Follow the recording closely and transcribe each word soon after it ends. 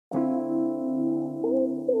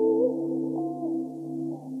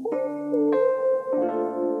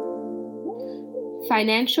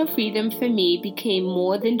Financial freedom for me became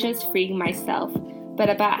more than just freeing myself, but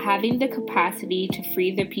about having the capacity to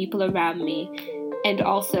free the people around me and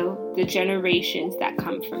also the generations that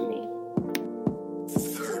come from me.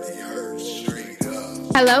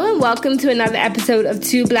 Hello and welcome to another episode of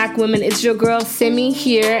Two Black Women. It's your girl Simi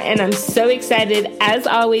here, and I'm so excited as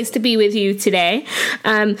always to be with you today.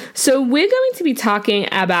 So we're going to be talking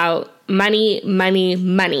about money,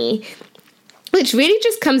 which really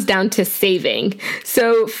just comes down to saving.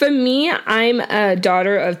 So for me, I'm a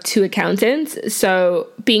daughter of two accountants. So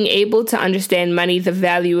being able to understand money, the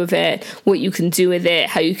value of it, what you can do with it,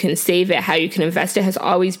 how you can save it, how you can invest it has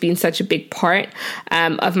always been such a big part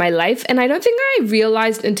of my life. And I don't think I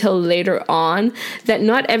realized until later on that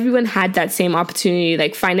not everyone had that same opportunity.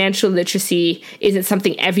 Like financial literacy isn't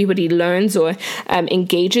something everybody learns or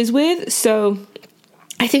engages with. So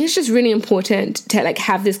I think it's just really important to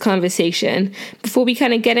have this conversation before we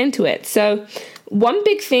kind of get into it. So one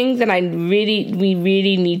big thing that we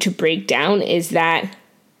really need to break down is that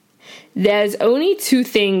there's only two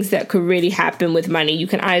things that could really happen with money. You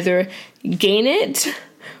can either gain it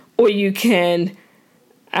or you can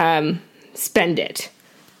spend it.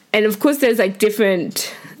 And of course, there's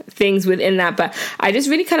different things within that, but I just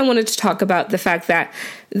really kind of wanted to talk about the fact that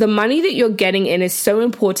the money that you're getting in is so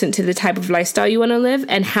important to the type of lifestyle you want to live,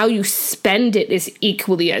 and how you spend it is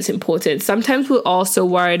equally as important. Sometimes we're also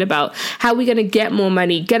worried about how we're going to get more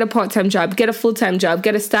money, get a part-time job, get a full-time job,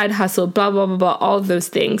 get a side hustle, blah, blah, blah, blah, all of those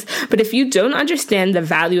things. But if you don't understand the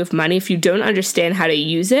value of money, if you don't understand how to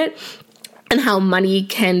use it, and how money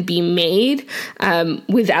can be made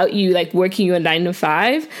without you working your 9 to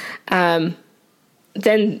 5,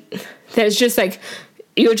 then there's just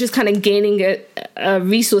you're just kind of gaining a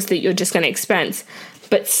resource that you're just going to expense.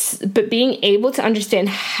 But being able to understand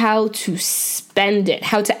how to spend it,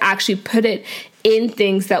 how to actually put it in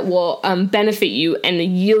things that will benefit you and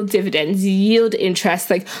yield dividends, yield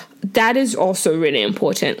interest, that is also really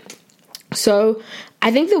important. So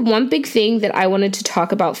I think the one big thing that I wanted to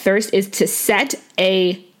talk about first is to set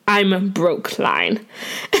a I'm broke line.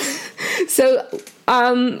 So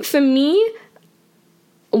for me,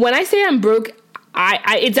 when I say I'm broke,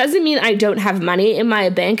 it doesn't mean I don't have money in my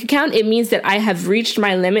bank account. It means that I have reached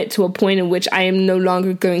my limit to a point in which I am no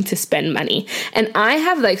longer going to spend money. And I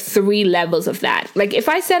have 3 levels of that. If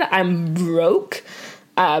I said I'm broke,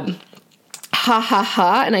 ha ha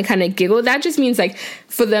ha, and I kind of giggle, that just means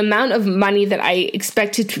for the amount of money that I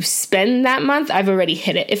expected to spend that month, I've already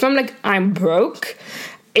hit it. If I'm I'm broke,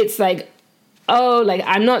 it's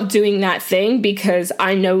I'm not doing that thing, because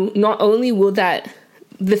I know not only will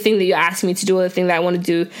the thing that you're asking me to do or the thing that I want to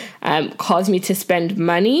do cause me to spend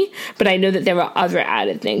money, but I know that there are other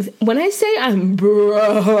added things. When I say I'm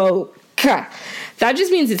broke, that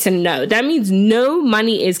just means it's a no. That means no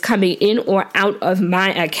money is coming in or out of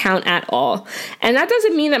my account at all. And that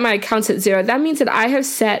doesn't mean that my account's at zero. That means that I have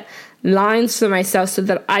set lines for myself so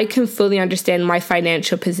that I can fully understand my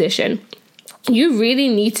financial position. You really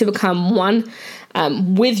need to become one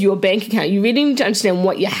with your bank account. You really need to understand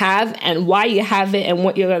what you have and why you have it and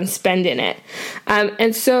what you're going to spend in it.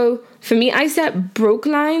 And so for me, I set broke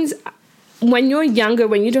lines. When you're younger,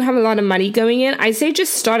 when you don't have a lot of money going in, I say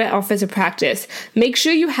just start it off as a practice. Make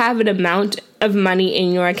sure you have an amount of money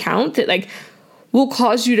in your account that will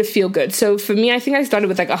cause you to feel good. So for me, I think I started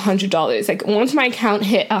with $100. Once my account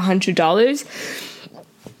hit $100,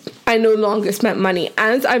 I no longer spent money.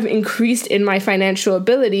 As I've increased in my financial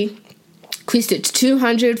ability, increased it to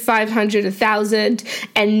 200, 500, 1,000,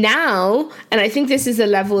 and now, and I think this is a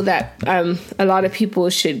level that a lot of people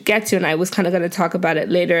should get to, and I was kind of going to talk about it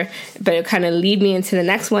later, but it kind of lead me into the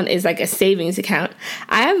next one, is a savings account.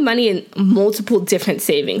 I have money in multiple different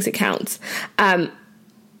savings accounts, and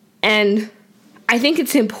I think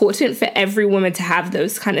it's important for every woman to have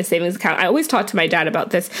those kind of savings accounts. I always talk to my dad about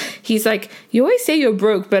this. He's you always say you're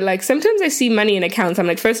broke, but sometimes I see money in accounts.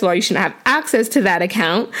 I'm first of all, you shouldn't have access to that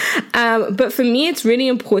account. But for me, it's really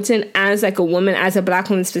important as a woman, as a Black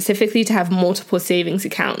woman specifically, to have multiple savings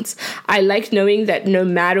accounts. I like knowing that no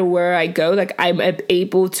matter where I go, I'm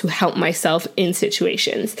able to help myself in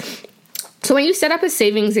situations. So when you set up a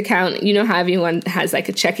savings account, you know how everyone has a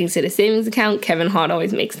checking set of savings account. Kevin Hart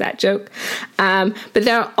always makes that joke. But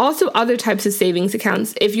there are also other types of savings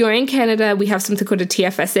accounts. If you're in Canada, we have something called a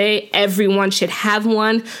TFSA. Everyone should have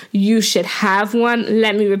one. You should have one.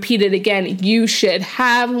 Let me repeat it again. You should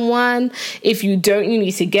have one. If you don't, you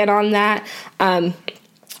need to get on that.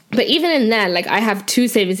 But even in that, I have 2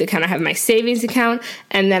 savings accounts. I have my savings account,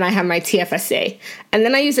 and then I have my TFSA. And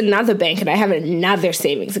then I use another bank, and I have another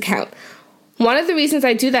savings account. One of the reasons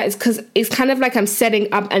I do that is because it's kind of I'm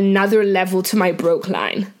setting up another level to my broke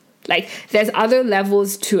line. Like, there's other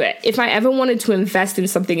levels to it. If I ever wanted to invest in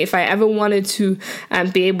something, if I ever wanted to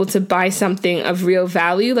be able to buy something of real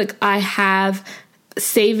value, like, I have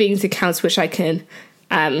savings accounts which I can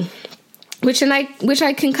which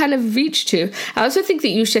I can kind of reach to. I also think that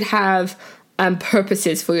you should have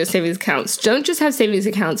purposes for your savings accounts. Don't just have savings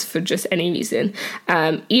accounts for just any reason.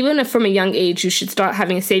 Even if from a young age, you should start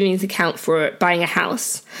having a savings account for buying a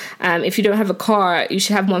house. If you don't have a car, you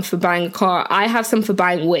should have one for buying a car. I have some for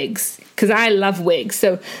buying wigs because I love wigs.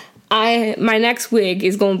 So my next wig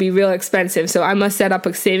is going to be real expensive, so I must set up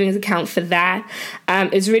a savings account for that.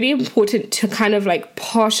 It's really important to kind of like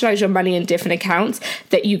partialize your money in different accounts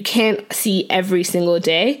that you can't see every single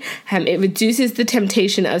day. It reduces the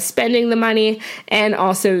temptation of spending the money, and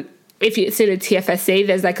also if it's in a TFSA,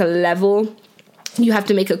 there's like a level. You have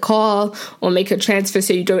to make a call or make a transfer,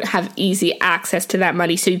 so you don't have easy access to that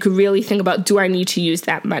money. So you could really think about, do I need to use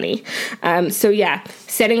that money? So yeah,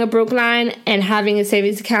 setting a broke line and having a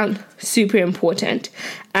savings account, super important.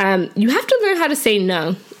 You have to learn how to say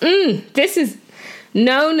no. This is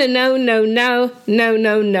no.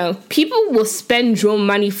 People will spend your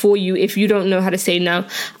money for you if you don't know how to say no.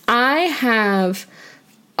 I have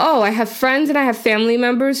friends and I have family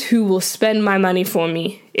members who will spend my money for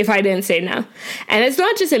me if I didn't say no. And it's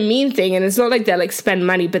not just a mean thing, and it's not like they'll like spend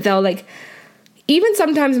money, but they'll like, even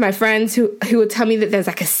sometimes my friends who will tell me that there's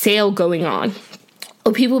like a sale going on,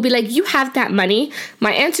 or people will be like, you have that money?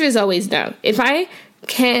 My answer is always no. If I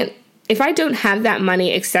don't have that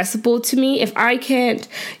money accessible to me, if I can't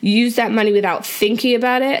use that money without thinking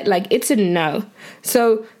about it, like, it's a no.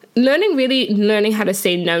 So learning how to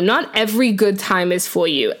say no. Not every good time is for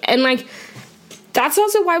you. And like, that's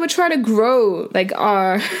also why we're trying to grow like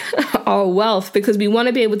our wealth, because we want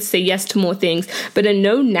to be able to say yes to more things. But a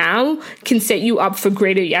no now can set you up for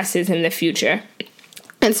greater yeses in the future.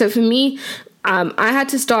 And so for me, I had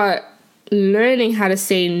to start learning how to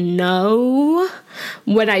say no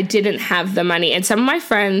when I didn't have the money. And some of my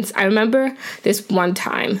friends, I remember this one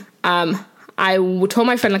time, I told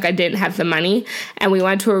my friend like I didn't have the money, and we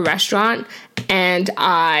went to a restaurant, and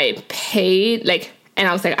I paid and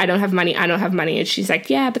I was like, I don't have money. And she's like,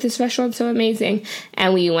 yeah, but this restaurant's so amazing.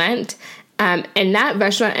 And we went, and that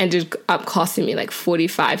restaurant ended up costing me like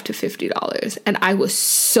 $45 to $50. And I was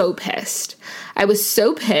so pissed. I was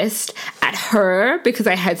so pissed at her because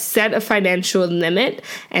I had set a financial limit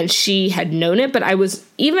and she had known it. But I was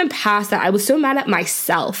even past that. I was so mad at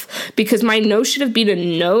myself because my no should have been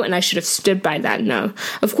a no, and I should have stood by that no.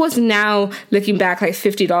 Of course, now looking back, like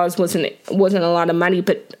 $50 wasn't a lot of money,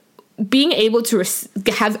 but being able to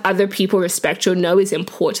have other people respect your no is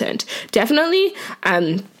important. Definitely,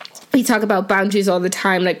 we talk about boundaries all the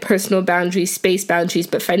time, like personal boundaries, space boundaries,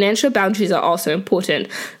 but financial boundaries are also important.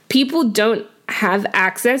 People don't have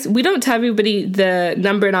access. We don't tell everybody the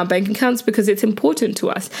number in our bank accounts because it's important to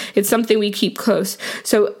us. It's something we keep close.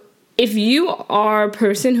 So if you are a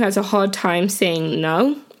person who has a hard time saying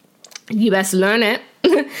no, you best learn it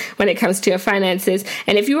when it comes to your finances.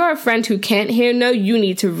 And if you are a friend who can't hear no, you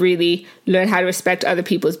need to really learn how to respect other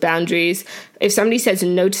people's boundaries. If somebody says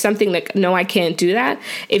no to something, like, no, I can't do that.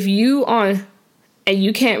 If you are, and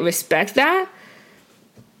you can't respect that,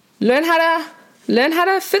 learn how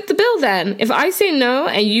to fit the bill then. If I say no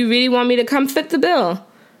and you really want me to come fit the bill,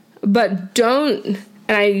 but don't.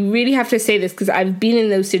 And I really have to say this because I've been in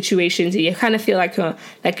those situations and you kind of feel like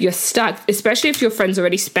you're stuck, especially if your friends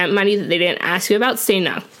already spent money that they didn't ask you about. Say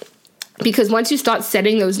no. Because once you start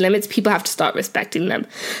setting those limits, people have to start respecting them.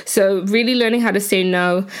 So really learning how to say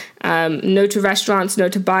no, no to restaurants, no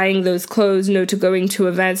to buying those clothes, no to going to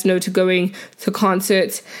events, no to going to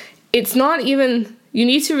concerts. It's not even, you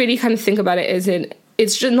need to really kind of think about it as in,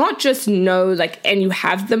 it's just not just no, like, and you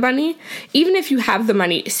have the money. Even if you have the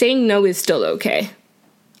money, saying no is still okay.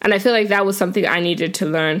 And I feel like that was something I needed to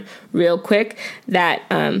learn real quick, that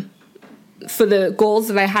for the goals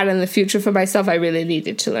that I had in the future for myself, I really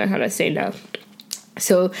needed to learn how to say no.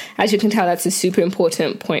 So as you can tell, that's a super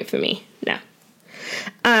important point for me now.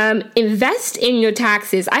 Invest in your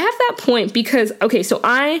taxes. I have that point because, okay, so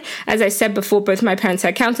as I said before, both my parents are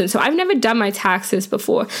accountants, so I've never done my taxes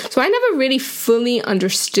before. So I never really fully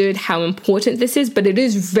understood how important this is, but it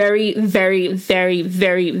is very, very, very,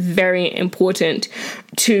 very, very important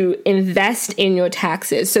to invest in your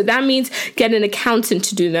taxes. So that means get an accountant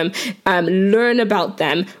to do them, learn about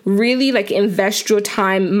them, really invest your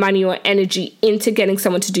time, money, or energy into getting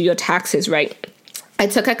someone to do your taxes right. I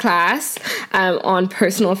took a class on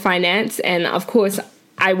personal finance, and of course,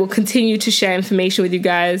 I will continue to share information with you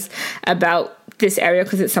guys about this area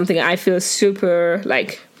because it's something I feel super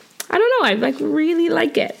I don't know, I like really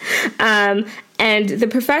like it. And the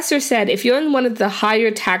professor said if you're in one of the higher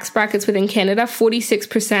tax brackets within Canada,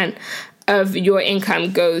 46% of your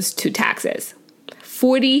income goes to taxes.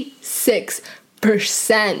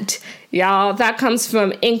 46%. Y'all, that comes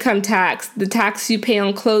from income tax, the tax you pay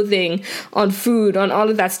on clothing, on food, on all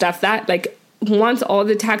of that stuff. That, like, once all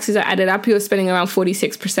the taxes are added up, you're spending around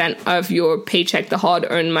 46% of your paycheck, the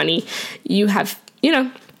hard-earned money you have,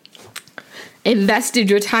 invested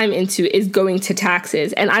your time into is going to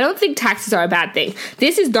taxes. And I don't think taxes are a bad thing.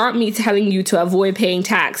 This is not me telling you to avoid paying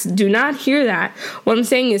tax. Do not hear that. What I'm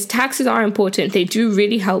saying is taxes are important. They do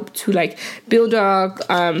really help to like build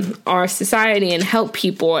our society and help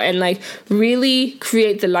people and like really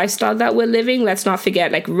create the lifestyle that we're living. Let's not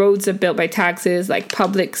forget, like, roads are built by taxes, like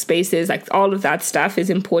public spaces, like all of that stuff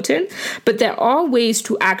is important. But there are ways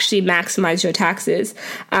to actually maximize your taxes.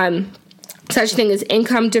 Such thing as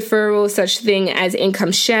income deferral, such thing as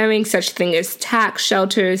income sharing, such thing as tax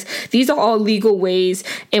shelters. These are all legal ways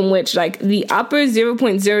in which like the upper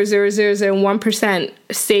 0.00001%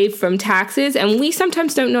 save from taxes, and we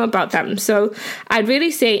sometimes don't know about them. So I'd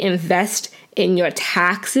really say invest in your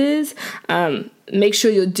taxes. Make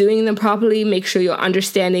sure you're doing them properly. Make sure you're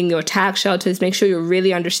understanding your tax shelters. Make sure you're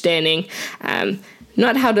really understanding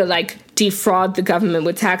not how to like defraud the government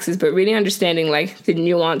with taxes, but really understanding like the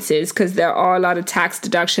nuances, because there are a lot of tax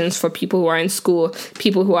deductions for people who are in school,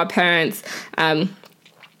 people who are parents.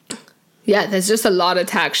 There's just a lot of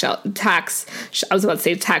tax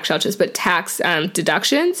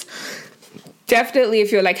deductions. Definitely,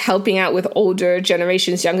 if you're like helping out with older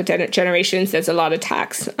generations, younger generations, there's a lot of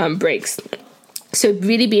tax breaks. So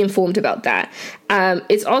really be informed about that.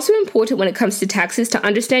 It's also important when it comes to taxes to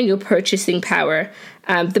understand your purchasing power,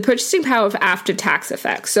 the purchasing power of after-tax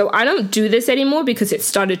effects. So I don't do this anymore because it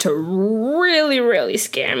started to really, really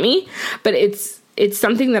scare me. But it's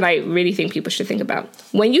something that I really think people should think about.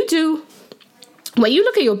 When you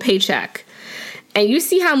look at your paycheck and you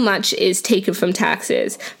see how much is taken from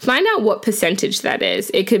taxes, find out what percentage that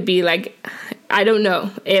is. It could be like, I don't know.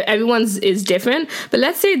 Everyone's is different, but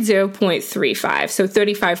let's say it's 0.35. So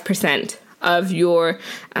 35% of your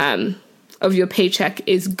paycheck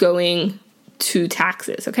is going to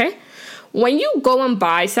taxes, okay? When you go and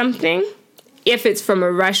buy something, if it's from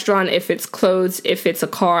a restaurant, if it's clothes, if it's a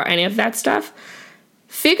car, any of that stuff,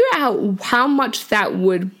 figure out how much that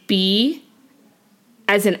would be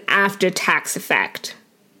as an after-tax effect.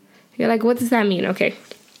 You're like, what does that mean? Okay.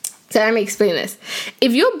 So let me explain this.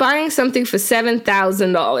 If you're buying something for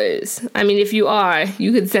 $7,000, I mean, if you are,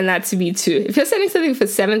 you could send that to me too. If you're selling something for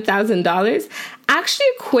 $7,000, actually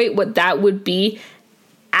equate what that would be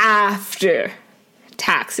after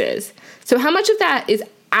taxes. So how much of that is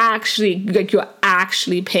actually, like, you're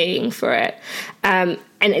actually paying for it, and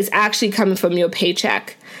it's actually coming from your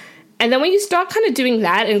paycheck. And then when you start kind of doing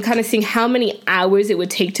that and kind of seeing how many hours it would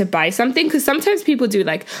take to buy something, because sometimes people do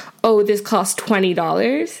like, oh, this costs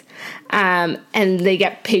 $20, and they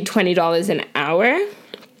get paid $20 an hour.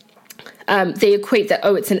 They equate that,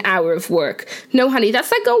 oh, it's an hour of work. No, honey,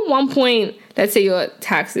 that's like let's say your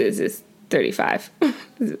taxes is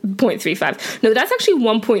 0.35. No, that's actually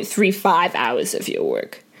 1.35 hours of your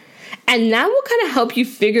work. And that will kind of help you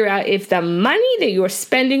figure out if the money that you're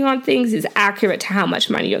spending on things is accurate to how much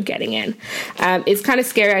money you're getting in. It's kind of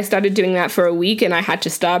scary. I started doing that for a week and I had to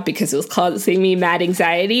stop because it was causing me mad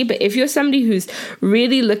anxiety. But if you're somebody who's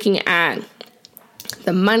really looking at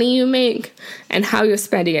the money you make and how you're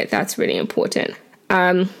spending it, that's really important.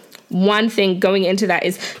 One thing going into that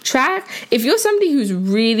is track. If you're somebody who's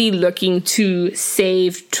really looking to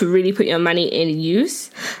save, to really put your money in use,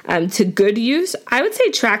 to good use, I would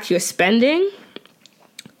say track your spending.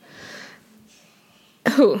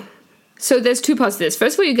 So there's two parts to this.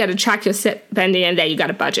 First of all, you got to track your spending and then you got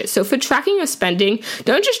to budget. So for tracking your spending,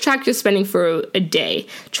 don't just track your spending for a day.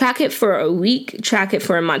 Track it for a week, track it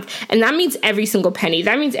for a month. And that means every single penny.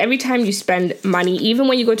 That means every time you spend money, even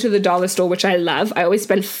when you go to the dollar store, which I love, I always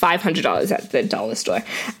spend $500 at the dollar store.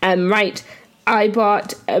 I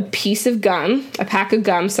bought a pack of gum,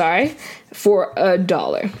 for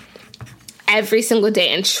 $1 every single day,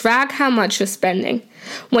 and track how much you're spending.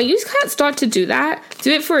 When you start to do that,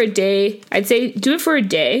 do it for a day. I'd say do it for a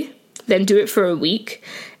day, then do it for a week,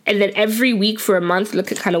 and then every week for a month,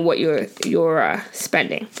 look at kind of what you're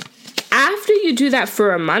spending. After you do that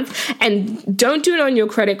for a month, and don't do it on your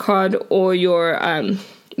credit card or your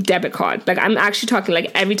debit card. Like, I'm actually talking like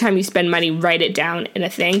every time you spend money, write it down in a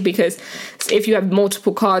thing, because if you have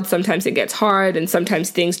multiple cards, sometimes it gets hard and sometimes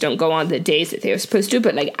things don't go on the days that they're supposed to,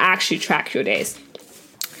 but like actually track your days.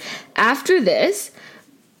 After this,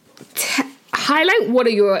 highlight what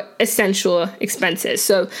are your essential expenses.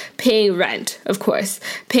 So paying rent, of course,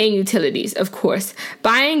 paying utilities, of course,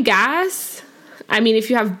 buying gas. I mean, if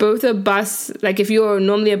you have both a bus, like if you're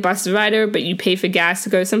normally a bus rider, but you pay for gas to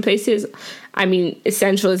go some places, I mean,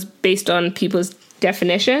 essential is based on people's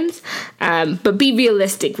definitions, but be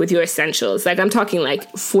realistic with your essentials. Like I'm talking like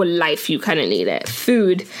for life, you kind of need it.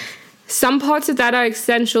 Food. Some parts of that are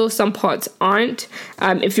essential, some parts aren't.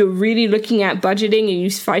 If you're really looking at budgeting and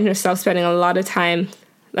you find yourself spending a lot of time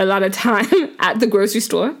at the grocery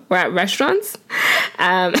store or at restaurants,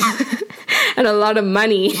 and a lot of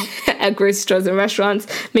money at grocery stores and restaurants,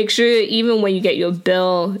 make sure even when you get your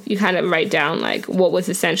bill, you kind of write down like what was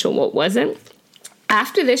essential, what wasn't.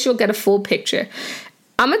 After this, you'll get a full picture.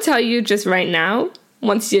 I'm going to tell you just right now,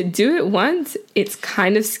 once you do it once, it's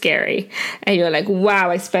kind of scary. And you're like, wow,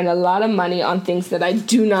 I spend a lot of money on things that I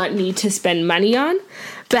do not need to spend money on.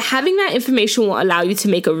 But having that information will allow you to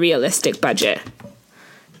make a realistic budget.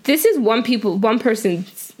 This is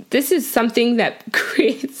this is something that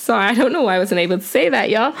creates, sorry, I don't know why I wasn't able to say that,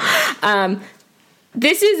 y'all.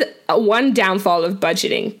 This is one downfall of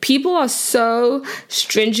budgeting. People are so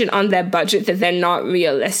stringent on their budget that they're not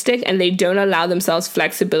realistic and they don't allow themselves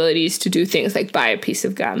flexibilities to do things like buy a piece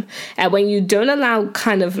of gum. And when you don't allow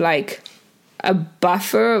kind of like a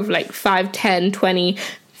buffer of like $5, $10, $20,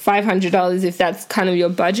 $500, if that's kind of your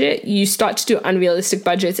budget, you start to do unrealistic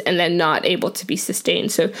budgets and they're not able to be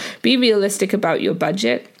sustained. So be realistic about your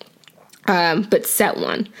budget, but set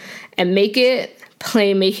one and make it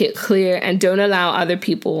plain, make it clear, and don't allow other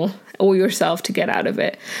people or yourself to get out of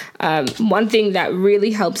it. One thing that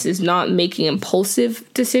really helps is not making impulsive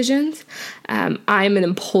decisions. I'm an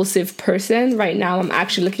impulsive person. Right now, I'm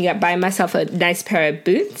actually looking at buying myself a nice pair of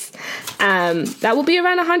boots. That will be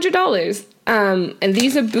around $100. And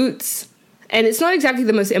these are boots. And it's not exactly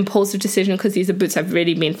the most impulsive decision because these are boots I've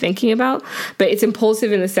really been thinking about. But it's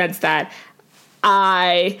impulsive in the sense that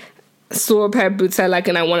I saw a pair of boots I like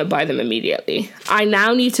and I want to buy them immediately. I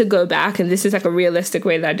now need to go back, and this is like a realistic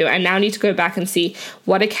way that I do it. I now need to go back and see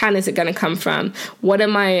what account is it going to come from? What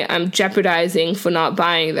am I jeopardizing for not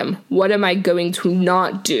buying them? What am I going to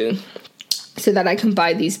not do so that I can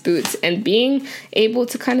buy these boots? And being able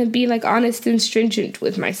to kind of be like honest and stringent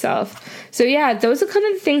with myself. So yeah, those are kind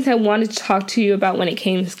of the things I wanted to talk to you about when it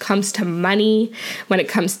comes to money, when it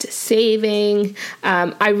comes to saving.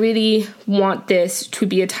 I really want this to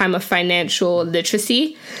be a time of financial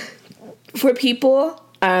literacy for people.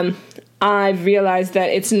 I've realized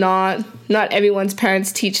that it's not everyone's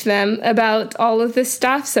parents teach them about all of this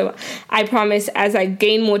stuff. So I promise as I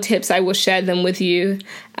gain more tips, I will share them with you.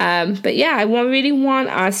 But yeah, I really want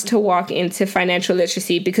us to walk into financial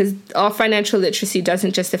literacy because our financial literacy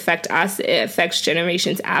doesn't just affect us, it affects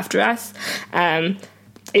generations after us.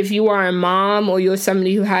 If you are a mom or you're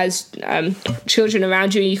somebody who has children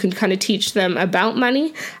around you, you can kind of teach them about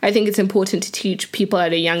money. I think it's important to teach people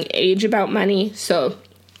at a young age about money. So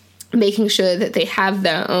making sure that they have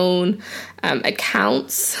their own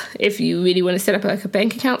accounts if you really want to set up like a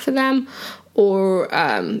bank account for them, or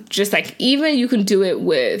just like even you can do it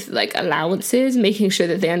with like allowances, making sure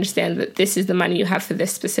that they understand that this is the money you have for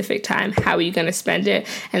this specific time. How are you going to spend it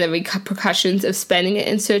and the repercussions of spending it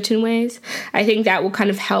in certain ways? I think that will kind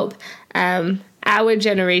of help our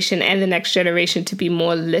generation and the next generation to be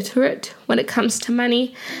more literate when it comes to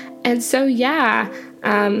money. And so, yeah,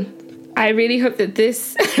 I really hope that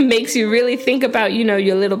this makes you really think about,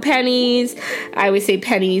 your little pennies. I would say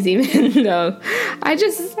pennies, even though I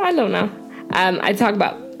don't know. I talk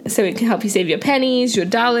about, so it can help you save your pennies, your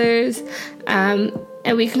dollars, and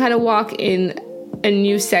we can kind of walk in a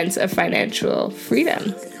new sense of financial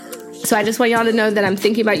freedom. So I just want y'all to know that I'm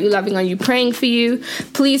thinking about you, loving on you, praying for you.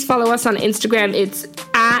 Please follow us on Instagram. It's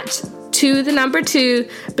at 2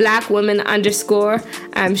 Black woman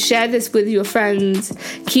 _. Share this with your friends.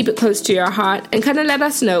 Keep it close to your heart and kind of let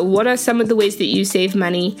us know what are some of the ways that you save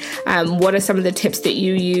money. What are some of the tips that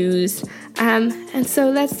you use? And so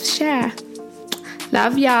let's share.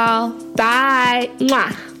 Love y'all. Bye.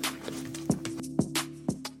 Mwah.